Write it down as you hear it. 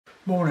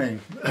Morning.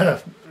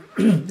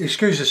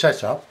 Excuse the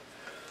setup.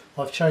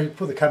 I've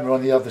put the camera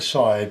on the other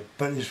side,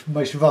 but it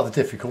makes it rather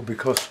difficult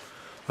because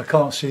I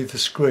can't see the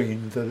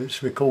screen that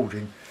it's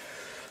recording.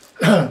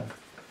 Now,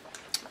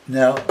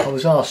 I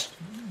was asked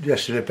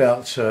yesterday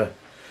about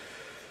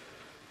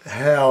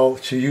how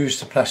to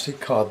use the plastic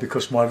card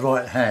because my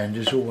right hand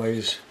is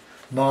always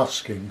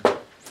masking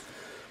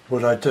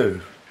what I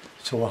do.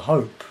 So I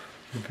hope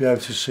you'll be able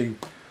to see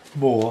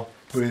more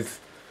with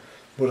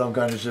what I'm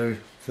going to do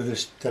for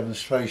this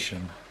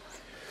demonstration.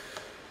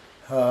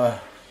 Right,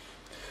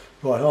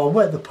 I'll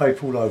wet the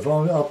paper all over.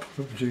 I'll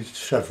do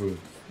several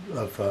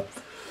of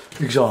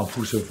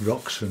examples of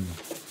rocks and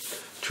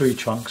tree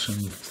trunks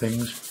and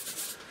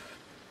things,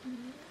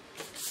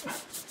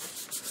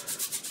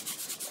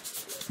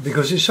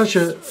 because it's such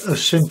a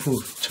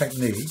simple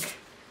technique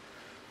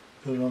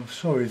that I'm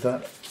sorry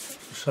that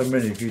so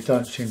many of you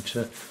don't seem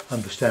to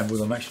understand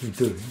what I'm actually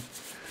doing.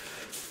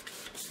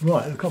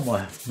 Right, I've got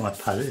my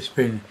palette. It's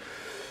been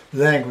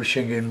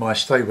languishing in my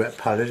stay wet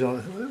palette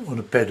on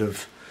a bed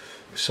of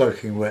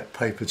soaking wet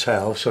paper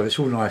towel, so it's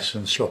all nice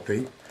and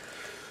sloppy.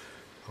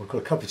 I've got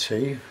a cup of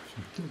tea,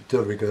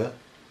 de rigueur.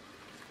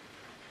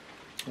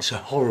 It's a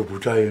horrible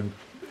day in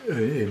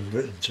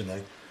Britain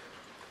today.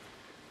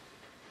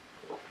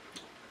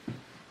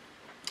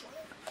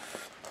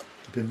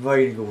 It's been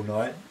raining all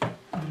night.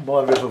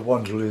 My river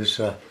Wandle is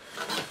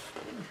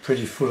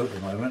pretty full at the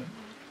moment,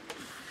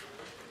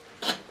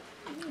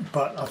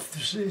 but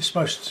it's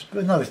supposed to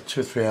another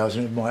 2 or 3 hours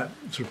and it might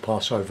sort of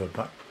pass over.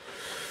 But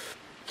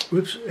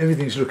whoops,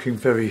 everything's looking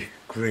very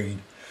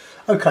green.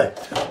 Okay,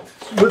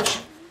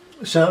 whoops.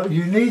 So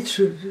you need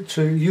to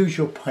use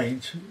your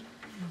paint.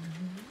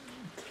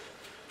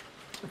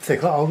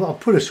 I'll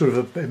put a sort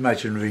of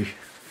imaginary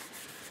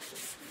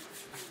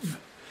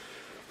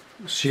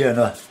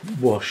sienna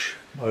wash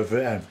over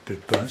it, and a bit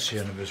of burnt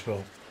sienna as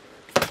well,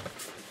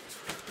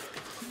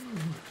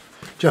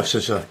 just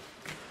as a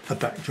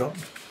backdrop.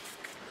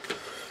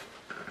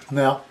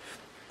 Now,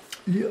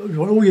 you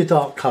want all your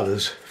dark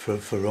colours for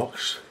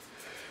rocks.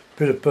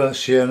 Bit of burnt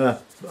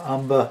sienna,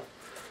 umber,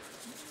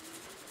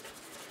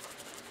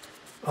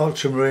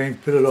 ultramarine,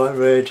 bit of light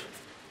red,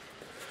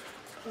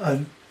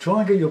 and try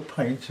and get your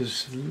paint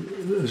as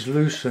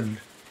loose and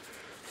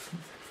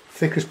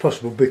thick as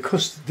possible,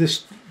 because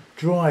this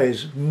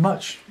dries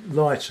much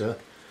lighter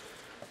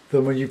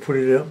than when you put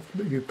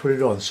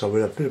it on. So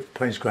with a bit of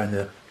paint's going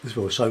there as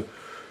well. So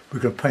we're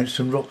going to paint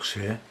some rocks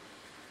here.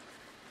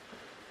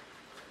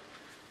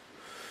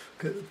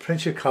 Get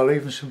plenty of colour,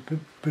 even some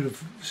bit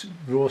of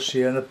raw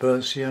sienna,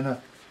 burnt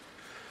sienna,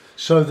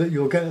 so that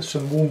you'll get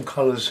some warm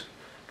colours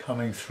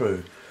coming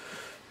through.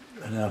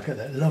 And I'll get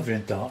that lovely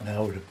and dark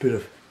now with a bit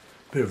of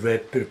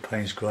red, bit of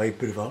Payne's grey,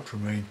 bit of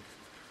ultramarine.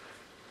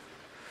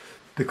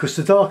 Because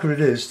the darker it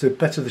is, the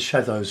better the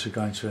shadows are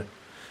going to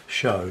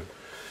show.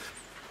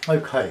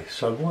 Okay,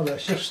 so while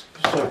that's just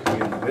soaking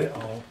in a bit,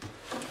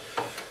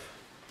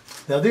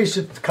 now these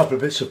are a couple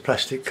of bits of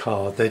plastic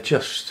card. They're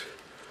just,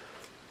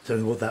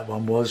 don't know what that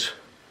one was.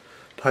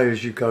 Pay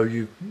as you go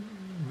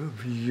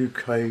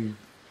UK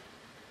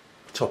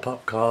top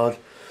up card,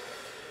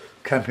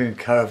 camping and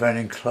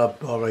caravanning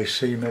club,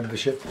 RAC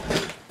membership.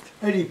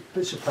 Any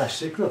bits of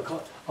plastic. Look,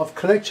 I've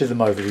collected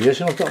them over the years,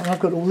 and I've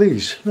got all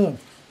these. Look,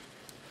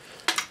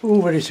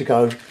 all ready to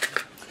go.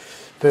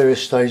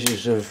 Various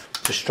stages of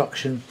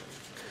destruction,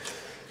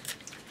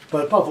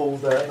 but above all,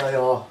 they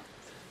are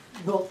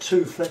not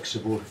too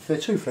flexible. If they're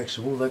too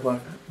flexible, they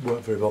won't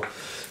work very well.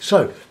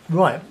 So,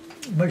 right,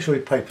 make sure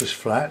your paper's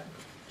flat.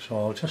 So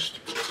I'll just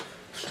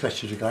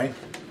stretch it again.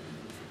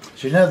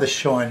 So now the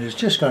shine is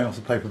just going off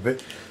the paper a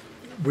bit.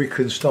 We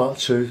can start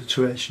to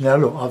etch. Now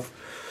look,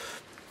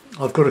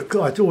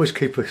 I'd always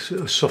keep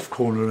a soft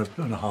corner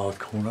and a hard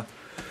corner.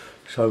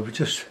 So we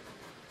just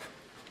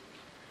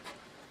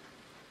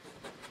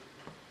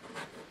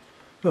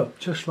look,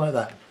 just like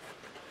that.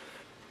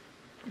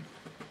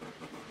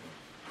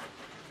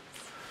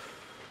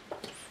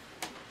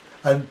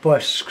 And by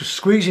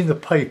squeezing the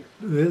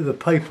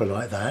paper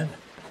like that,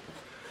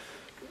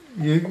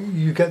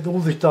 you get all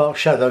the dark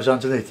shadows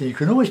underneath. You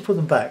can always put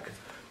them back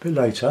a bit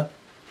later,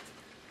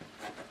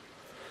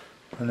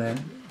 and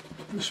then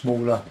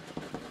smaller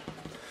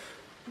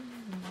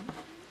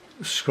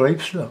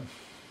scrapes. Look,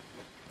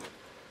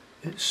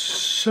 it's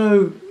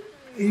so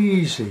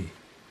easy.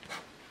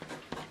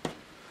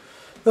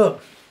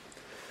 Look,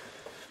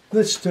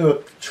 let's do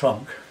a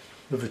trunk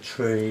of a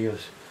tree or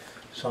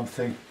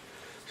something.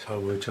 So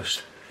we'll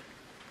just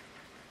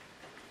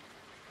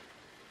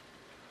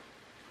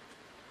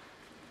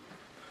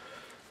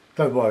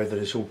don't worry that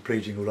it's all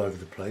bleeding all over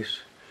the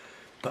place,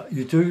 but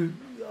you do.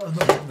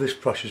 This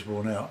brush is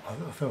worn out. I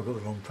think I've got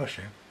the wrong brush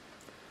here.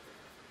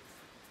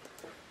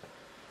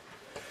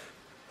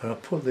 And I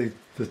put the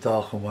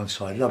dark on one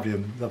side, lovely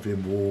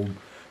and warm,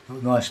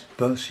 nice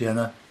burnt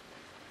sienna.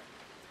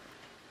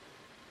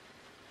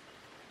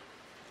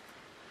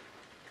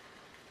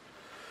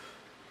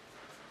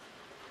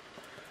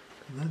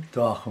 And then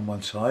dark on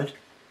one side.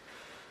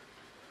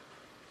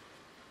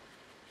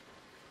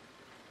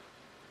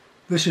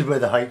 This is where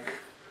the hake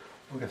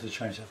we'll have to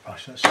change that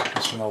brush,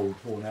 that's an old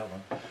worn out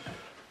one.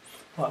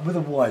 Right, with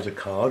a wider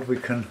card we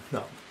can,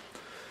 look,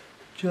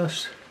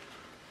 just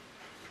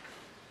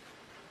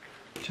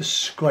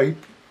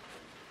scrape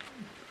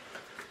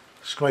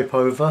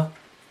over.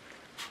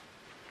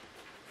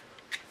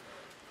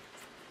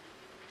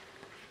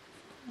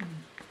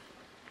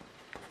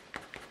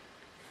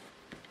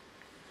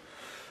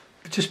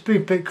 Just be a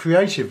bit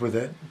creative with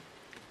it.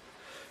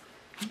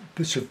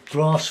 Bits of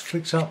grass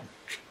flicks up.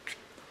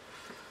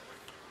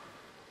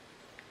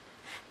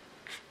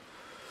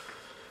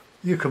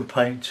 You can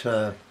paint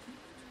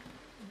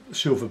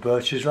silver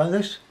birches like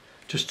this.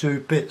 Just do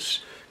bits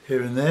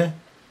here and there.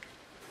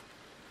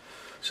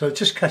 So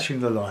just catching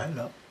the light,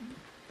 look.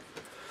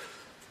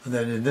 And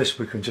then in this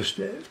we can just,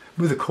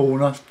 with a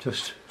corner,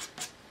 just,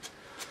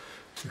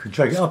 you can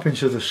drag it up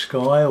into the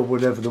sky or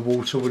whatever, the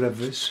water,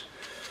 whatever it's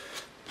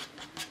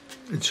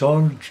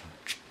on.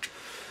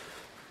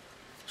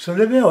 So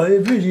there we are,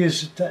 it really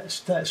is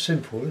that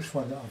simple. Let's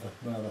find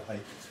another hake.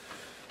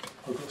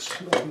 I've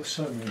got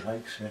so many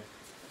hakes here.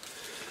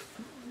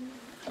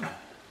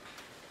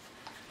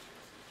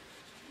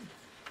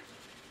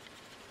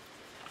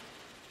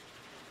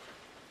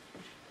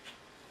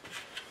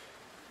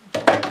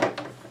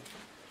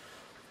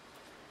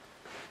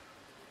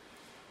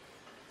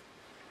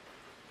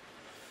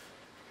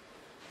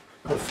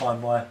 Got to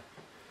find my,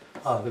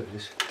 look at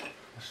this,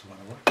 that's the one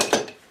I want.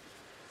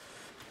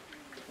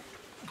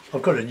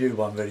 I've got a new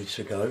one ready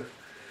to go.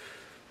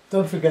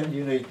 Don't forget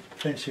you need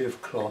plenty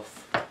of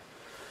cloth.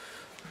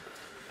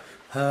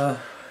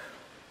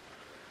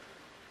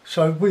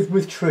 So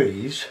with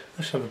trees,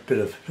 let's make a bit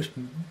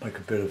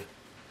of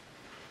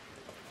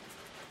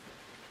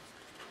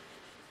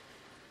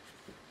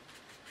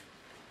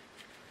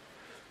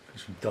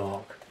some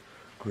dark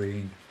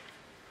green.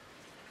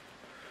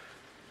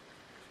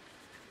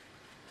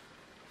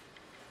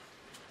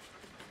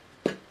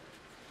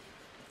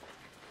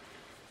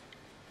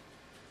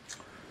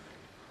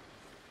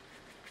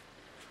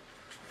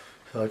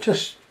 So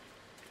just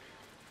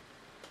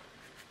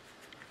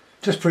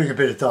putting a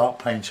bit of dark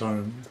paint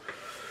on.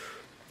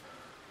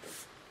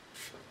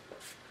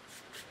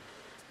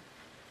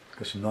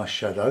 Got some nice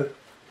shadow.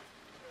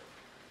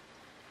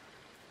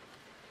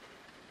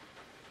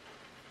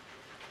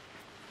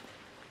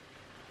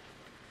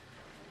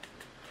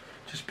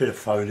 Just a bit of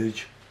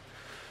foliage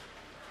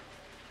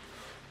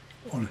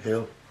on a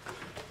hill.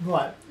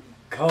 Right,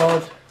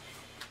 card.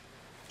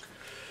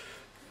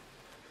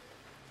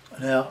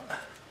 Now,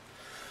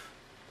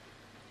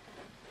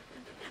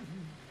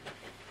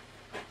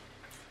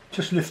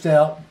 just lift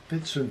out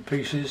bits and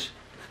pieces.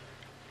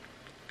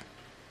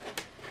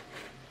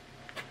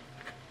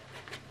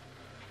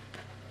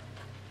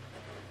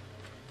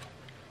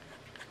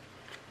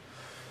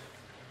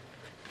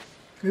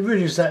 It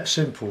really is that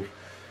simple,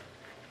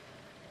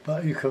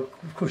 but you can,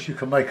 of course you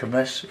can make a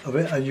mess of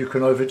it and you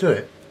can overdo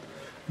it.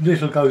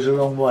 Little goes a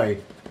long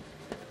way.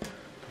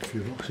 A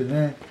few rocks in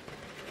there.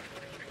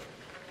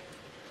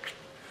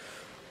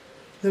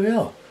 There we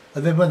are.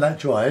 And then when that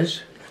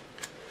dries,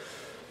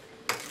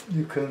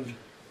 you can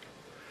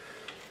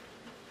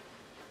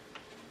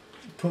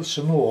put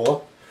some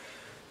more,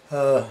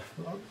 we'll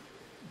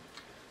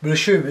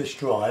assume it's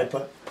dry,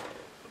 but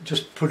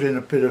just put in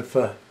a bit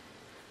of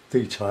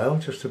detail,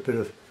 just a bit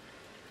of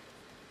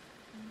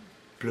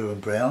blue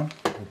and brown,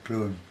 or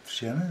blue and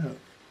sienna.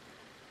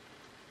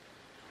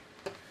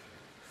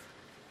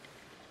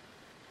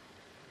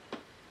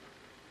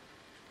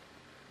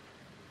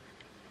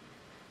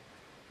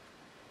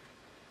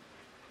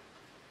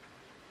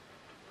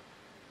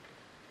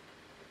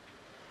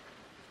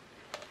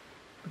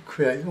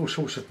 Create all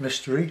sorts of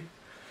mystery.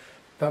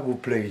 That will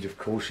bleed, of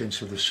course,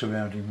 into the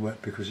surrounding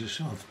work because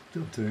I'm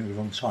doing it at the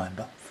wrong time,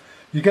 but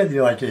you get the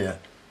idea.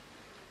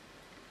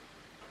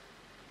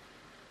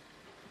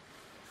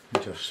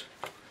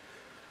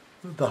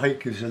 The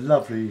hake gives a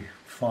lovely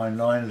fine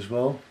line as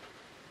well.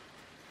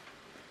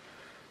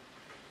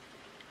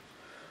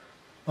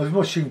 I was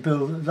watching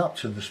Bill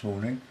Lupton this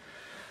morning,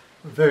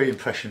 a very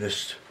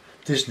impressionist,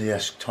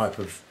 Disney-esque type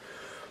of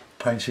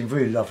painting,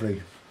 very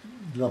lovely,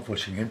 love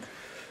watching him.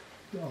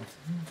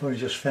 I've only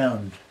just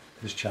found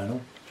his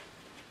channel,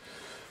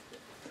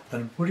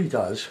 and what he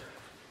does,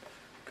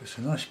 it's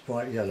a nice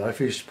bright yellow. If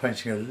he's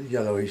painting a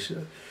yellowy,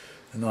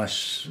 a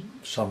nice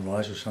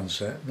sunrise or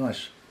sunset,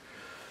 nice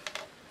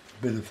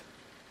bit of,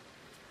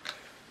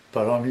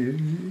 but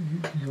you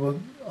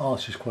want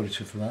artist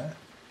quality for that.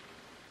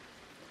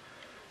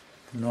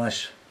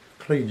 Nice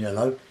clean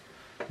yellow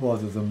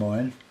rather than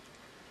mine.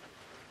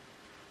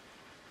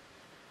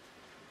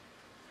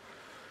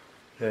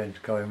 Then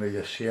going with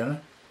your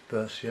sienna.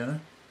 Burnt sienna,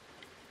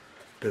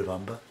 bit of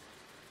umber.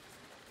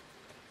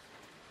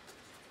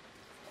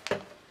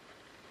 It's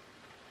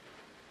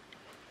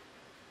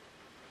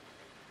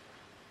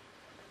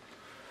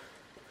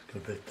got a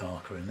bit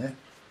darker in there.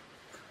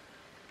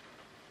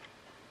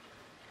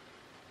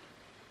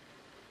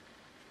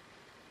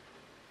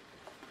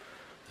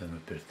 Then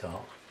a bit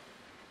dark.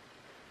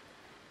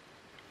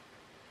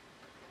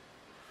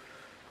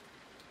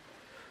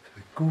 It's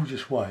a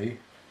gorgeous way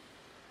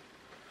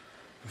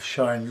of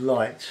showing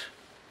light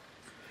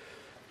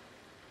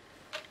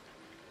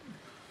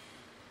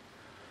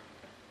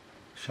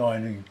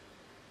shining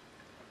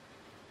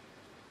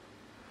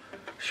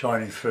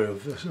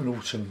through an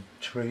autumn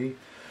tree.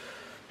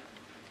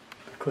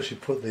 Of course, you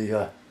put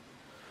the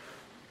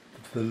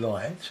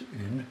light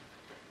in.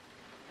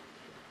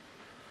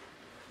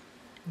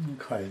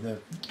 Okay, now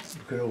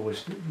you can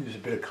always use a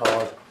bit of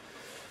card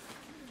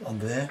on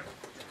there.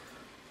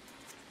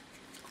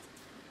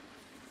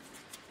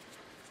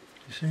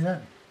 You see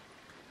that?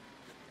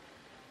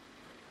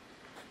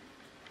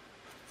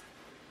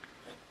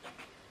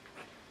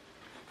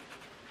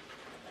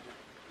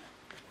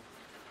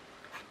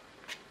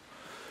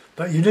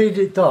 But you need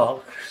it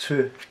dark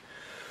to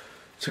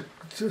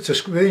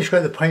really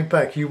scrape the paint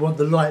back. You want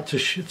the light to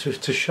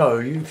show.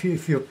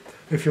 If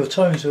your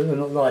tones are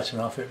not light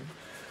enough,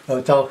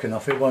 dark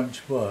enough, it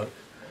won't work.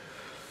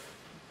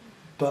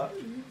 But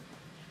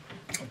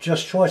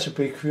just try to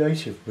be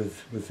creative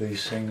with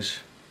these things.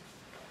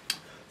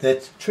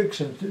 They're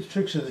tricks of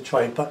the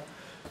trade, but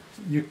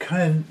you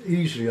can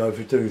easily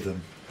overdo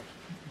them.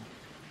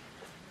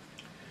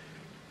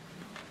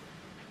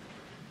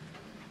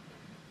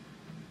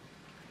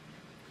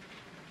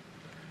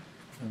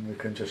 And we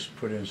can just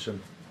put in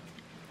some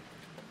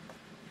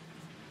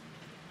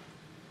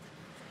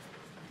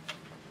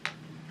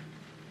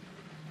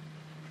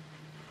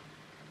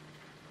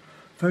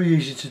very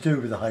easy to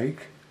do with a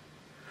hake.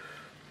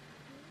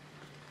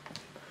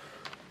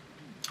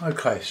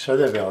 Okay, so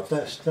there we are.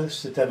 That's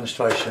the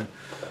demonstration.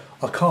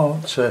 I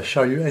can't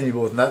show you any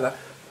more than that.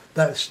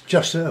 That's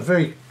just a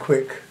very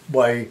quick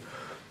way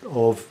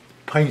of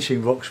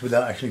painting rocks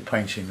without actually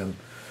painting them.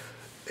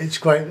 It's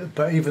great,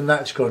 but even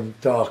that's gone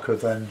darker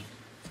than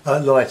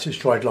light. It's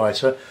dried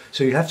lighter,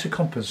 so you have to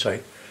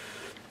compensate.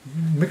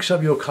 Mix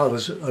up your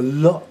colours a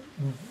lot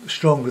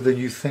stronger than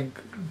you think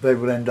they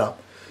will end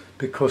up,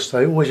 because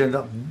they always end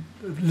up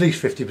at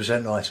least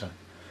 50% lighter.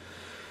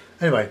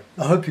 Anyway,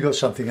 I hope you got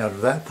something out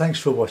of that. Thanks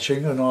for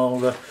watching, and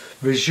I'll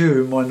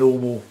resume my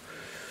normal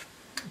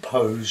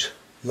pose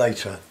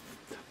later.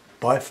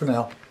 Bye for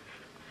now.